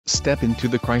Step into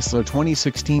the Chrysler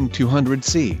 2016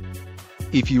 200C.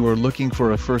 If you are looking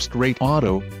for a first-rate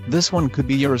auto, this one could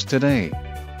be yours today.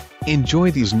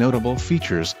 Enjoy these notable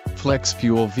features: flex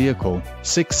fuel vehicle,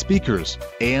 6 speakers,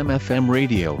 AM/FM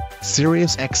radio,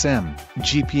 Sirius XM,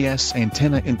 GPS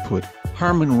antenna input,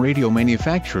 Harman radio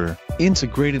manufacturer,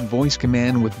 integrated voice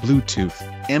command with Bluetooth,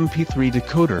 MP3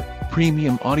 decoder,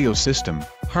 premium audio system,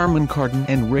 Harman Kardon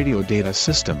and radio data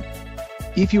system.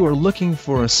 If you are looking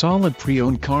for a solid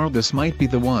pre-owned car, this might be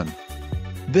the one.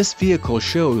 This vehicle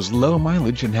shows low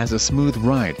mileage and has a smooth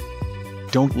ride.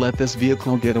 Don't let this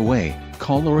vehicle get away.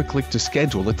 Call or click to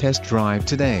schedule a test drive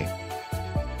today.